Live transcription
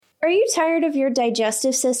Are you tired of your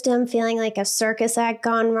digestive system feeling like a circus act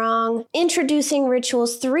gone wrong? Introducing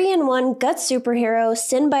Ritual's 3-in-1 gut superhero,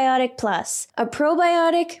 Synbiotic Plus. A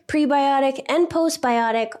probiotic, prebiotic, and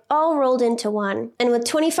postbiotic all rolled into one. And with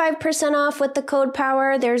 25% off with the code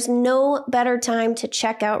POWER, there's no better time to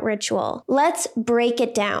check out Ritual. Let's break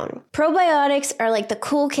it down. Probiotics are like the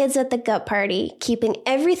cool kids at the gut party, keeping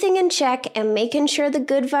everything in check and making sure the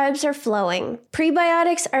good vibes are flowing.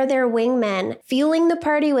 Prebiotics are their wingmen, fueling the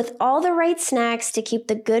party with all the right snacks to keep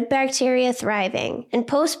the good bacteria thriving. And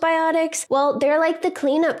postbiotics, well, they're like the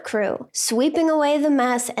cleanup crew, sweeping away the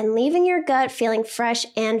mess and leaving your gut feeling fresh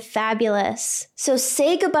and fabulous. So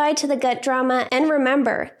say goodbye to the gut drama, and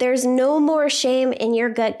remember, there's no more shame in your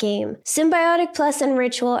gut game. Synbiotic Plus and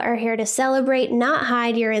Ritual are here to celebrate, not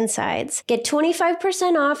hide your insides. Get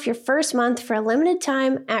 25% off your first month for a limited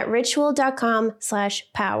time at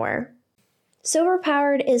ritual.com/power. Sober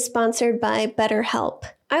Powered is sponsored by BetterHelp.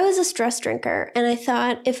 I was a stress drinker, and I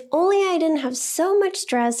thought, if only I didn't have so much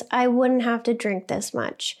stress, I wouldn't have to drink this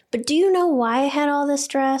much. But do you know why I had all this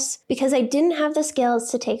stress? Because I didn't have the skills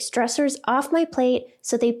to take stressors off my plate,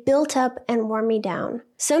 so they built up and wore me down.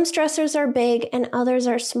 Some stressors are big and others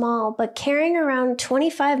are small, but carrying around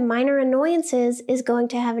 25 minor annoyances is going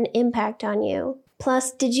to have an impact on you.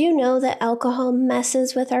 Plus, did you know that alcohol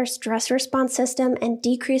messes with our stress response system and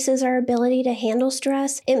decreases our ability to handle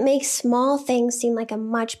stress? It makes small things seem like a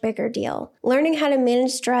much bigger deal. Learning how to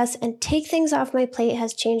manage stress and take things off my plate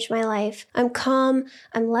has changed my life. I'm calm,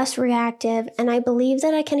 I'm less reactive, and I believe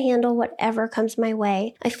that I can handle whatever comes my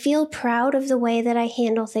way. I feel proud of the way that I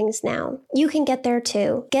handle things now. You can get there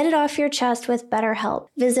too. Get it off your chest with BetterHelp.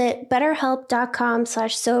 Visit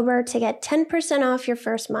betterhelp.com/sober to get 10% off your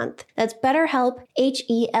first month. That's BetterHelp,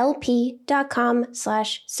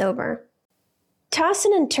 HELP.com/sober.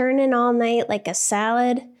 Tossing and turning all night like a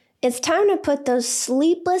salad? It's time to put those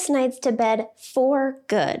sleepless nights to bed for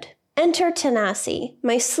good. Enter Tanasi,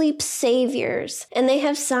 my sleep saviors, and they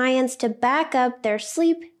have science to back up their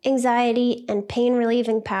sleep, anxiety, and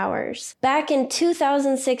pain-relieving powers. Back in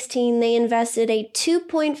 2016, they invested a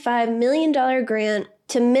 $2.5 million grant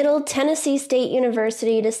to Middle Tennessee State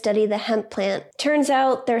University to study the hemp plant. Turns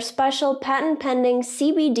out their special patent-pending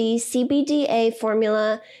CBD-CBDA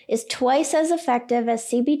formula is twice as effective as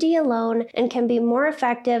CBD alone and can be more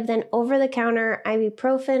effective than over-the-counter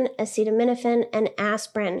ibuprofen, acetaminophen, and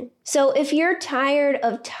aspirin. So if you're tired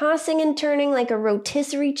of tossing and turning like a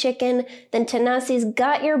rotisserie chicken, then Tanasi's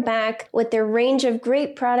got your back with their range of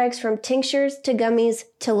great products from tinctures to gummies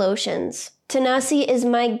to lotions. Tanasi is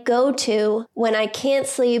my go-to when I can't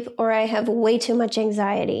sleep or I have way too much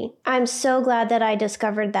anxiety. I'm so glad that I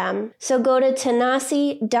discovered them. So go to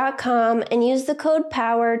Tanasi.com and use the code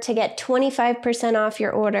POWER to get 25% off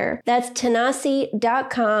your order. That's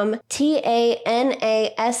Tanasi.com,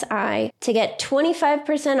 TANASI, to get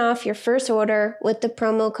 25% off your first order with the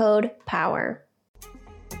promo code POWER.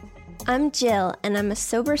 I'm Jill, and I'm a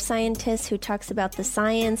sober scientist who talks about the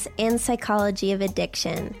science and psychology of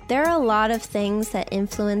addiction. There are a lot of things that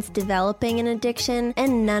influence developing an addiction,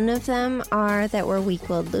 and none of them are that we're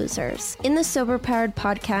weak-willed losers. In the Sober Powered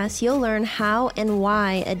podcast, you'll learn how and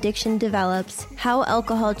why addiction develops, how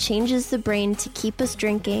alcohol changes the brain to keep us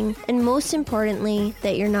drinking, and most importantly,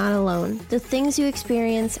 that you're not alone. The things you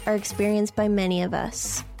experience are experienced by many of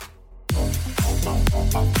us.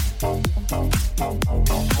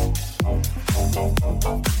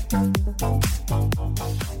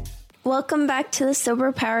 Welcome back to the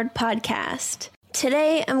Sober Powered podcast.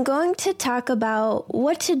 Today, I'm going to talk about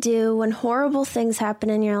what to do when horrible things happen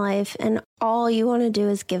in your life and all you want to do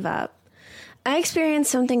is give up. I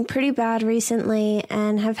experienced something pretty bad recently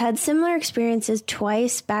and have had similar experiences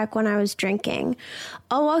twice back when I was drinking.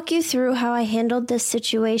 I'll walk you through how I handled this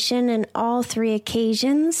situation in all three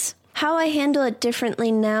occasions, how I handle it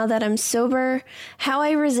differently now that I'm sober, how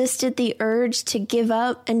I resisted the urge to give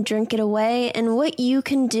up and drink it away, and what you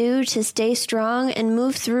can do to stay strong and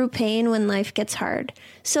move through pain when life gets hard.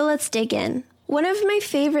 So let's dig in. One of my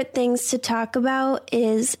favorite things to talk about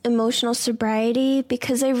is emotional sobriety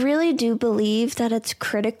because I really do believe that it's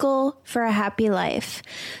critical for a happy life.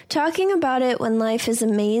 Talking about it when life is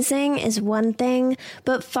amazing is one thing,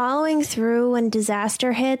 but following through when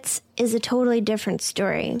disaster hits is a totally different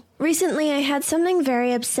story. Recently, I had something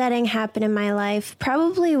very upsetting happen in my life,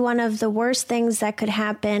 probably one of the worst things that could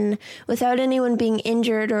happen without anyone being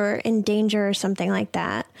injured or in danger or something like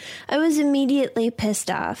that. I was immediately pissed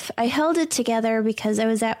off. I held it together because I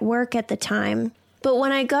was at work at the time. But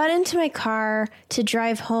when I got into my car to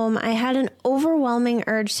drive home, I had an overwhelming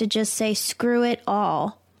urge to just say, screw it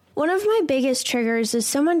all. One of my biggest triggers is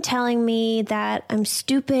someone telling me that I'm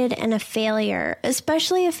stupid and a failure,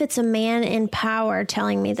 especially if it's a man in power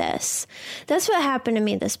telling me this. That's what happened to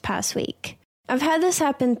me this past week. I've had this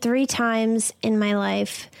happen 3 times in my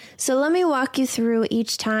life, so let me walk you through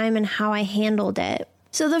each time and how I handled it.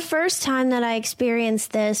 So the first time that I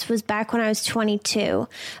experienced this was back when I was 22.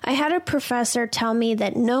 I had a professor tell me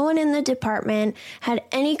that no one in the department had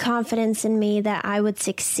any confidence in me that I would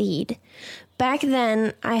succeed. Back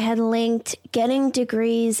then, I had linked getting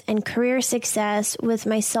degrees and career success with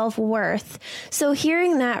my self-worth, so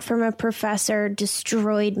hearing that from a professor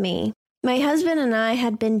destroyed me. My husband and I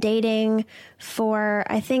had been dating for,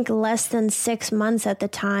 I think, less than 6 months at the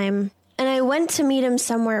time, and I went to meet him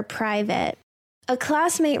somewhere private. A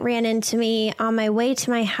classmate ran into me on my way to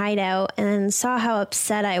my hideout and saw how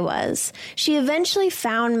upset I was. She eventually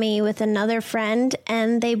found me with another friend,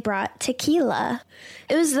 and they brought tequila.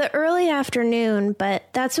 It was the early afternoon, but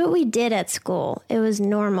that's what we did at school. It was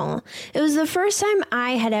normal. It was the first time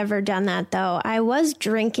I had ever done that, though. I was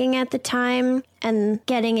drinking at the time and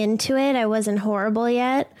getting into it. I wasn't horrible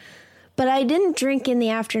yet. But I didn't drink in the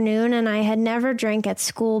afternoon, and I had never drank at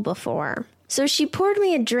school before. So she poured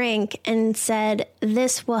me a drink and said,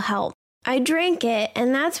 "This will help." I drank it,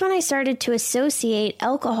 and that's when I started to associate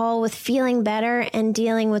alcohol with feeling better and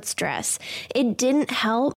dealing with stress. It didn't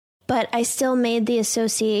help, but I still made the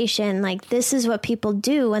association, like, this is what people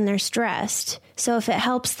do when they're stressed. So if it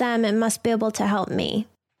helps them, it must be able to help me.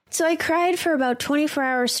 So I cried for about 24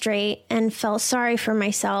 hours straight and felt sorry for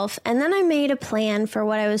myself, and then I made a plan for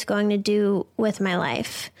what I was going to do with my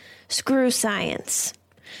life. Screw science.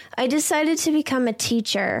 I decided to become a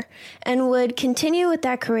teacher and would continue with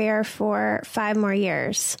that career for 5 more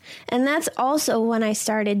years. And that's also when I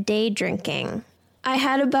started day drinking. I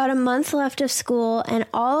had about a month left of school, and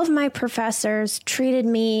all of my professors treated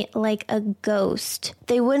me like a ghost.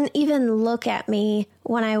 They wouldn't even look at me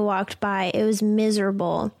when I walked by. It was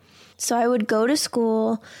miserable. So I would go to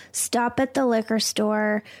school, stop at the liquor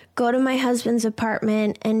store, go to my husband's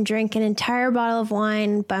apartment, and drink an entire bottle of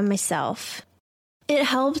wine by myself. It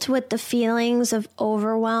helped with the feelings of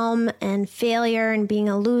overwhelm and failure and being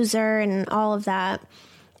a loser and all of that.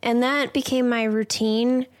 And that became my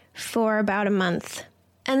routine for about a month.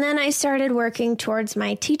 And then I started working towards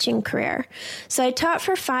my teaching career. So I taught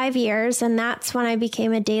for 5 years, and that's when I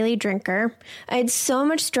became a daily drinker. I had so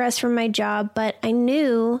much stress from my job, but I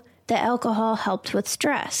knew that alcohol helped with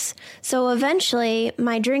stress. So eventually,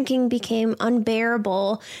 my drinking became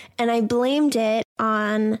unbearable, and I blamed it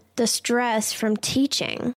on the stress from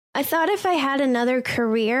teaching. I thought if I had another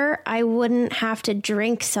career, I wouldn't have to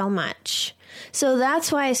drink so much. So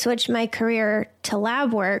that's why I switched my career to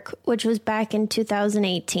lab work, which was back in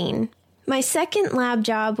 2018. My second lab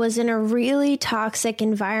job was in a really toxic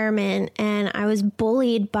environment, and I was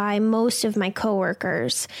bullied by most of my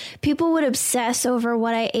coworkers. People would obsess over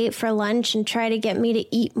what I ate for lunch and try to get me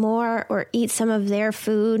to eat more or eat some of their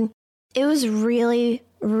food. It was really,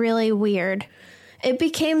 really weird. It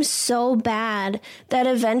became so bad that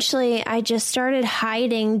eventually I just started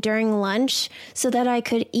hiding during lunch so that I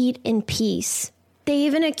could eat in peace. They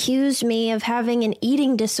even accused me of having an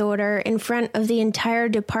eating disorder in front of the entire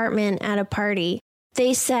department at a party.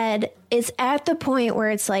 They said, it's at the point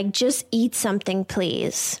where it's like, just eat something,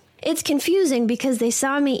 please. It's confusing because they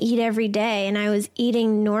saw me eat every day and I was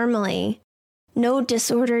eating normally. No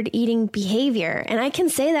disordered eating behavior. And I can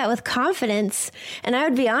say that with confidence. And I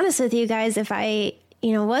would be honest with you guys if I,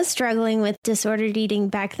 was struggling with disordered eating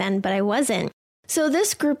back then, but I wasn't. So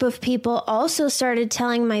this group of people also started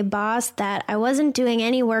telling my boss that I wasn't doing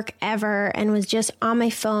any work ever and was just on my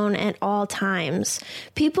phone at all times.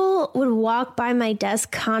 People would walk by my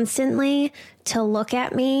desk constantly to look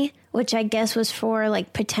at me, which I guess was for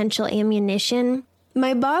potential ammunition.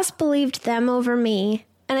 My boss believed them over me,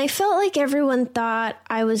 and I felt like everyone thought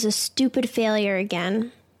I was a stupid failure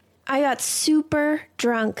again. I got super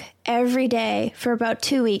drunk every day for about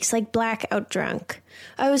 2 weeks, blackout drunk.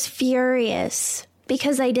 I was furious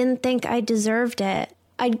because I didn't think I deserved it.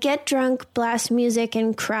 I'd get drunk, blast music,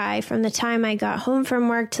 and cry from the time I got home from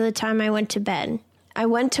work to the time I went to bed. I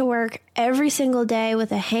went to work every single day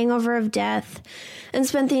with a hangover of death and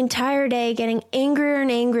spent the entire day getting angrier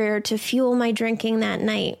and angrier to fuel my drinking that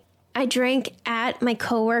night. I drank at my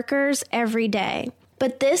coworkers every day.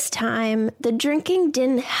 But this time, the drinking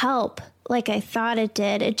didn't help like I thought it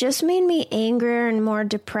did. It just made me angrier and more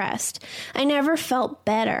depressed. I never felt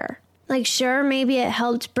better. Sure, maybe it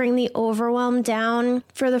helped bring the overwhelm down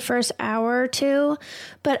for the first hour or two,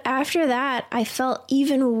 but after that, I felt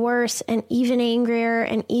even worse and even angrier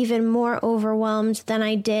and even more overwhelmed than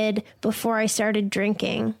I did before I started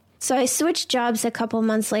drinking. So I switched jobs a couple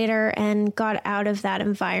months later and got out of that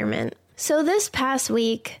environment. So this past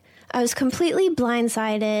week, I was completely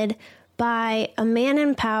blindsided by a man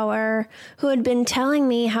in power who had been telling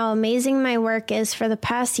me how amazing my work is for the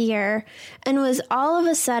past year and was all of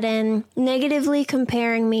a sudden negatively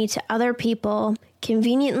comparing me to other people,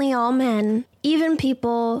 conveniently all men, even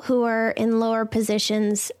people who are in lower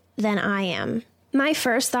positions than I am. My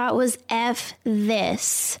first thought was, F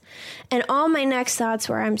this. And all my next thoughts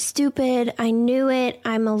were, I'm stupid, I knew it,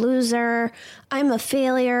 I'm a loser, I'm a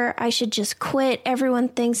failure, I should just quit, everyone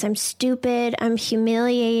thinks I'm stupid, I'm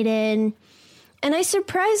humiliated. And I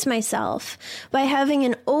surprised myself by having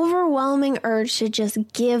an overwhelming urge to just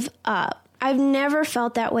give up. I've never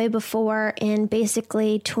felt that way before in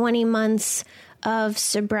basically 20 months of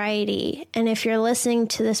sobriety. And if you're listening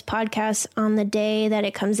to this podcast on the day that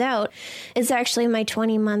it comes out, it's actually my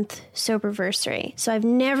 20-month soberversary. So I've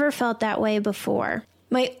never felt that way before.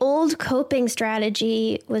 My old coping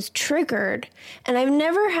strategy was triggered, and I've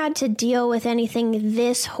never had to deal with anything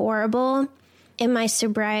this horrible in my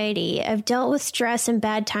sobriety. I've dealt with stress and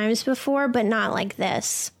bad times before, but not like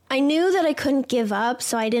this. I knew that I couldn't give up,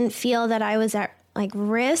 so I didn't feel that I was at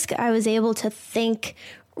risk. I was able to think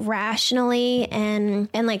rationally and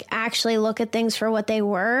actually look at things for what they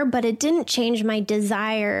were, but it didn't change my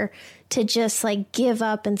desire to just give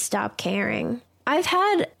up and stop caring. I've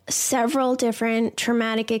had several different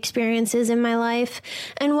traumatic experiences in my life,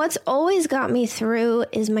 and what's always got me through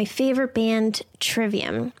is my favorite band,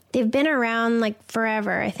 Trivium. They've been around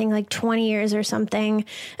forever, I think 20 years or something,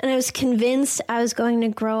 and I was convinced I was going to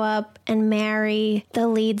grow up and marry the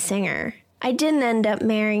lead singer. I didn't end up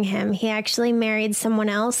marrying him. He actually married someone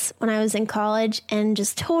else when I was in college and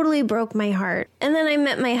just totally broke my heart. And then I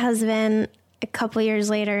met my husband a couple years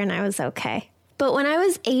later and I was okay. But when I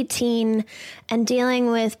was 18 and dealing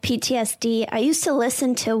with PTSD, I used to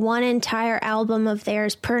listen to one entire album of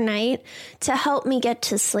theirs per night to help me get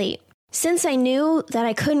to sleep. Since I knew that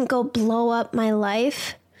I couldn't go blow up my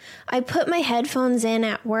life, I put my headphones in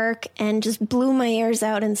at work and just blew my ears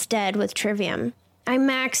out instead with Trivium. I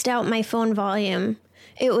maxed out my phone volume.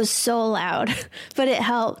 It was so loud, but it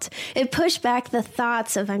helped. It pushed back the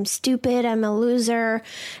thoughts of I'm stupid, I'm a loser,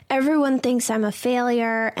 everyone thinks I'm a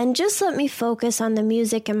failure, and just let me focus on the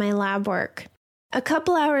music and my lab work. A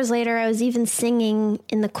couple hours later, I was even singing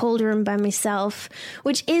in the cold room by myself,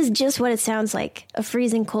 which is just what it sounds like, a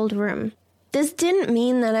freezing cold room. This didn't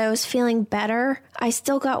mean that I was feeling better. I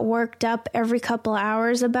still got worked up every couple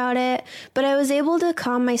hours about it, but I was able to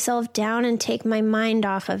calm myself down and take my mind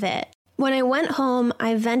off of it. When I went home,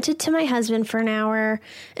 I vented to my husband for an hour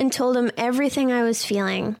and told him everything I was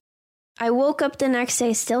feeling. I woke up the next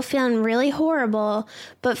day still feeling really horrible,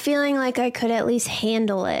 but feeling like I could at least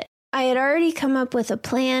handle it. I had already come up with a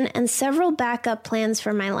plan and several backup plans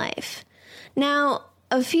for my life. Now,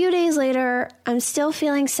 a few days later, I'm still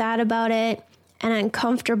feeling sad about it and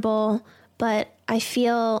uncomfortable, but I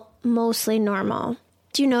feel mostly normal.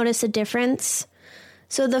 Do you notice a difference?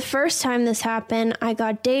 So the first time this happened, I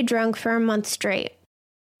got day drunk for a month straight.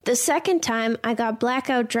 The second time, I got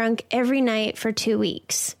blackout drunk every night for 2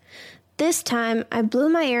 weeks. This time, I blew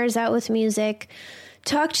my ears out with music,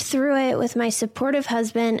 talked through it with my supportive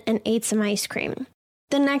husband, and ate some ice cream.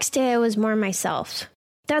 The next day, I was more myself.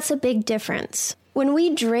 That's a big difference. When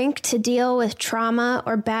we drink to deal with trauma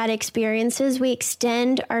or bad experiences, we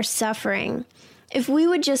extend our suffering. If we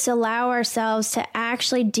would just allow ourselves to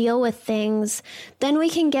actually deal with things, then we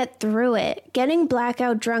can get through it. Getting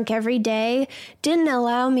blackout drunk every day didn't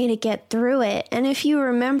allow me to get through it. And if you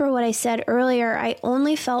remember what I said earlier, I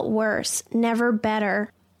only felt worse, never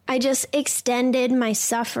better. I just extended my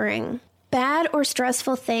suffering. Bad or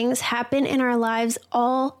stressful things happen in our lives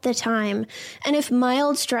all the time. And if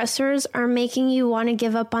mild stressors are making you want to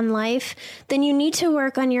give up on life, then you need to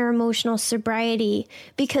work on your emotional sobriety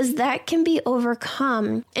because that can be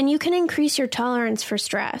overcome and you can increase your tolerance for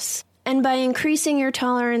stress. And by increasing your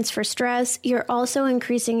tolerance for stress, you're also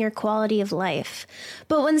increasing your quality of life.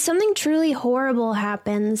 But when something truly horrible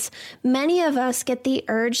happens, many of us get the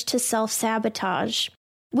urge to self-sabotage.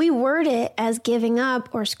 We word it as giving up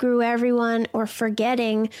or screw everyone or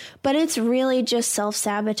forgetting, but it's really just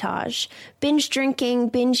self-sabotage. Binge drinking,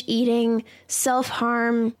 binge eating,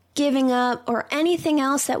 self-harm, giving up, or anything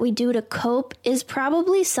else that we do to cope is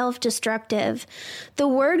probably self-destructive. The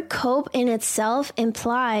word cope in itself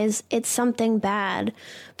implies it's something bad.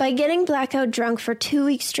 By getting blackout drunk for 2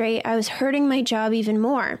 weeks straight, I was hurting my job even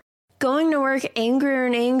more. Going to work angrier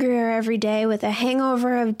and angrier every day with a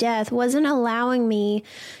hangover of death wasn't allowing me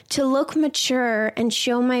to look mature and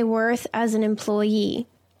show my worth as an employee.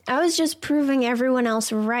 I was just proving everyone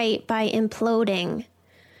else right by imploding.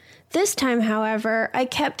 This time, however, I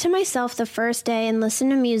kept to myself the first day and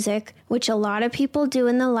listened to music, which a lot of people do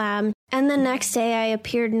in the lab, and the next day I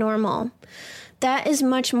appeared normal. That is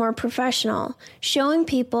much more professional. Showing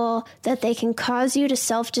people that they can cause you to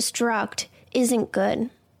self-destruct isn't good.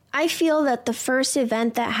 I feel that the first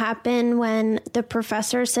event that happened when the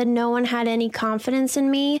professor said no one had any confidence in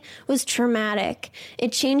me was traumatic.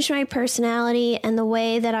 It changed my personality and the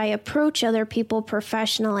way that I approach other people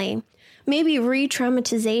professionally. Maybe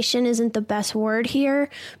re-traumatization isn't the best word here,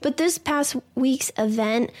 but this past week's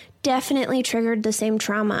event definitely triggered the same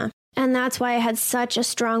trauma. And that's why I had such a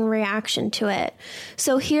strong reaction to it.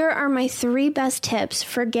 So here are my 3 best tips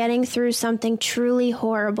for getting through something truly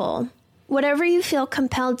horrible. Whatever you feel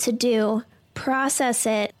compelled to do, process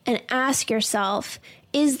it and ask yourself,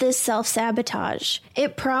 is this self-sabotage?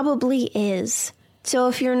 It probably is. So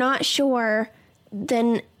if you're not sure,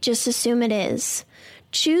 then just assume it is.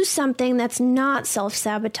 Choose something that's not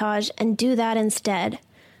self-sabotage and do that instead.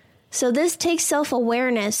 So this takes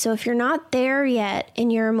self-awareness. So if you're not there yet in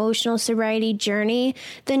your emotional sobriety journey,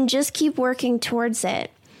 then just keep working towards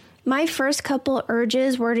it. My first couple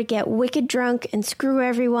urges were to get wicked drunk and screw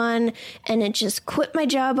everyone and to just quit my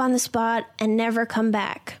job on the spot and never come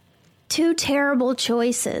back. 2 terrible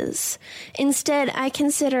choices. Instead, I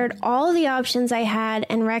considered all the options I had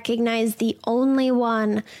and recognized the only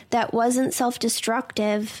one that wasn't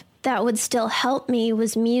self-destructive that would still help me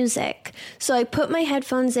was music. So I put my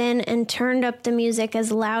headphones in and turned up the music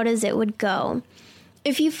as loud as it would go.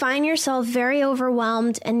 If you find yourself very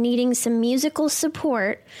overwhelmed and needing some musical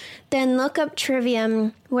support, then look up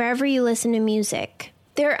Trivium wherever you listen to music.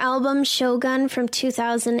 Their album Shogun from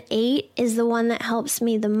 2008 is the one that helps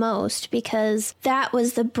me the most because that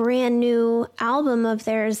was the brand new album of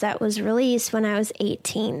theirs that was released when I was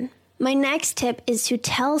 18. My next tip is to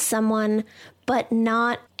tell someone, but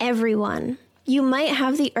not everyone. You might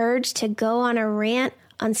have the urge to go on a rant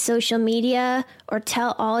on social media or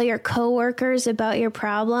tell all your coworkers about your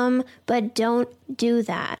problem, but don't do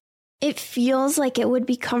that. It feels like it would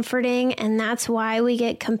be comforting, and that's why we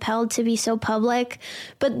get compelled to be so public,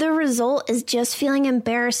 but the result is just feeling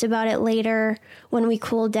embarrassed about it later when we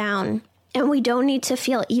cool down. And we don't need to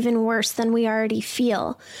feel even worse than we already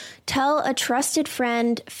feel. Tell a trusted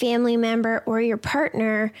friend, family member, or your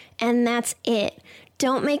partner, and that's it.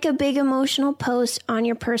 Don't make a big emotional post on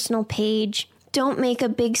your personal page. Don't make a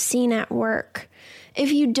big scene at work.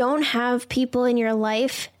 If you don't have people in your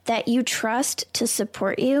life that you trust to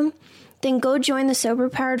support you, then go join the Sober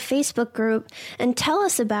Powered Facebook group and tell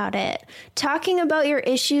us about it. Talking about your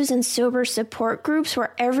issues in sober support groups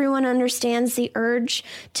where everyone understands the urge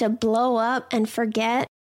to blow up and forget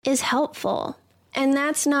is helpful. And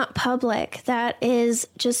that's not public. That is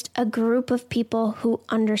just a group of people who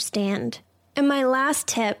understand. And my last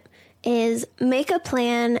tip is make a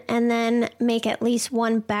plan and then make at least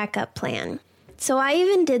one backup plan. So I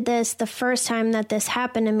even did this the first time that this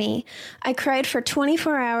happened to me. I cried for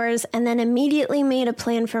 24 hours and then immediately made a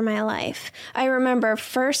plan for my life. I remember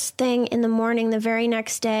first thing in the morning the very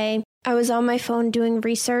next day, I was on my phone doing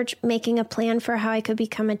research, making a plan for how I could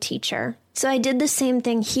become a teacher. So I did the same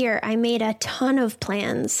thing here. I made a ton of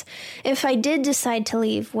plans. If I did decide to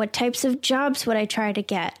leave, what types of jobs would I try to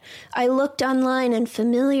get? I looked online and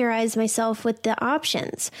familiarized myself with the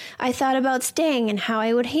options. I thought about staying and how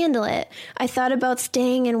I would handle it. I thought about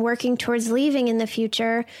staying and working towards leaving in the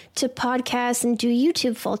future to podcast and do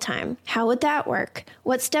YouTube full-time. How would that work?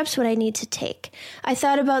 What steps would I need to take? I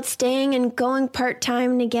thought about staying and going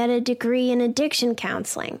part-time to get a degree in addiction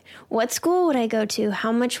counseling. What school would I go to?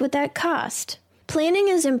 How much would that cost? Planning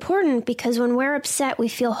is important because when we're upset, we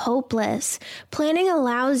feel hopeless. Planning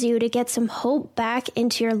allows you to get some hope back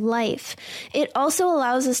into your life. It also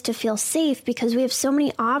allows us to feel safe because we have so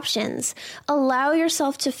many options. Allow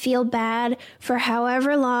yourself to feel bad for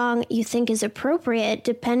however long you think is appropriate,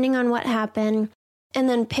 depending on what happened, and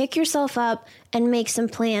then pick yourself up and make some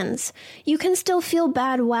plans. You can still feel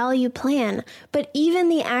bad while you plan, but even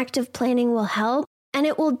the act of planning will help, and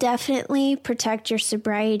it will definitely protect your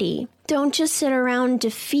sobriety. Don't just sit around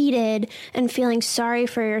defeated and feeling sorry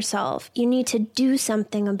for yourself. You need to do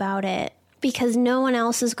something about it because no one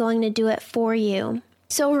else is going to do it for you.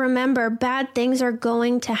 So remember, bad things are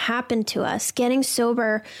going to happen to us. Getting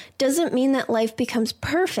sober doesn't mean that life becomes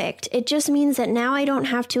perfect. It just means that now I don't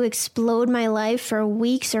have to explode my life for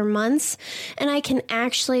weeks or months, and I can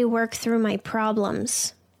actually work through my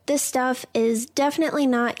problems. This stuff is definitely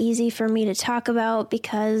not easy for me to talk about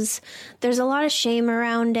because there's a lot of shame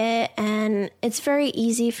around it, and it's very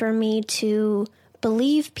easy for me to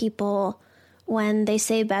believe people when they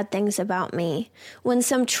say bad things about me. When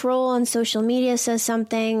some troll on social media says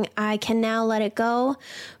something, I can now let it go.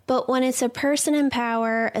 But when it's a person in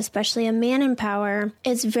power, especially a man in power,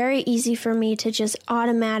 it's very easy for me to just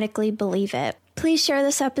automatically believe it. Please share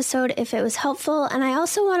this episode if it was helpful. And I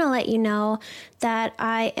also want to let you know that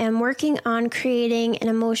I am working on creating an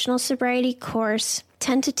emotional sobriety course,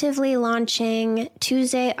 tentatively launching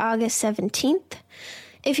Tuesday, August 17th.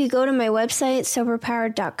 If you go to my website,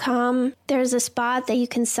 soberpowered.com, there's a spot that you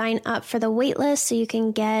can sign up for the waitlist so you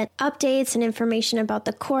can get updates and information about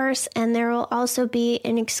the course. And there will also be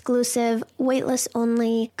an exclusive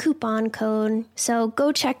waitlist-only coupon code. So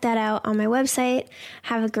go check that out on my website.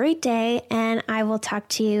 Have a great day, and I will talk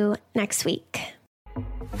to you next week.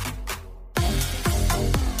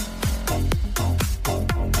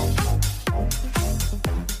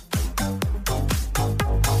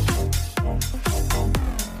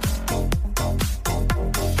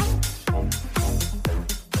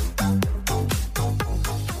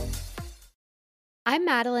 I'm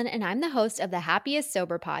Madeline, and I'm the host of the Happiest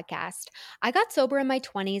Sober podcast. I got sober in my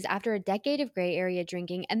 20s after a decade of gray area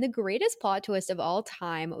drinking, and the greatest plot twist of all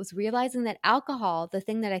time was realizing that alcohol, the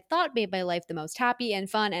thing that I thought made my life the most happy and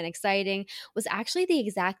fun and exciting, was actually the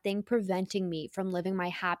exact thing preventing me from living my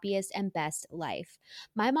happiest and best life.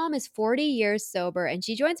 My mom is 40 years sober, and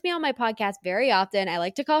she joins me on my podcast very often. I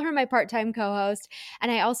like to call her my part-time co-host, and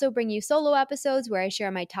I also bring you solo episodes where I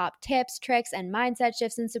share my top tips, tricks, and mindset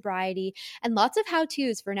shifts in sobriety, and lots of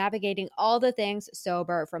how-tos for navigating all the things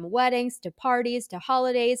sober, from weddings to parties to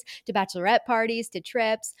holidays to bachelorette parties to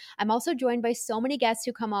trips. I'm also joined by so many guests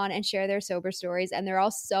who come on and share their sober stories, and they're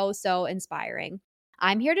all so inspiring.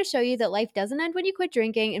 I'm here to show you that life doesn't end when you quit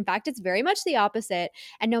drinking. In fact, it's very much the opposite.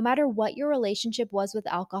 And no matter what your relationship was with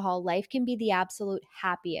alcohol, life can be the absolute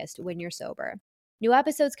happiest when you're sober. New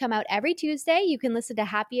episodes come out every Tuesday. You can listen to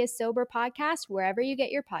Happiest Sober podcast wherever you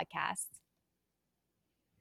get your podcasts.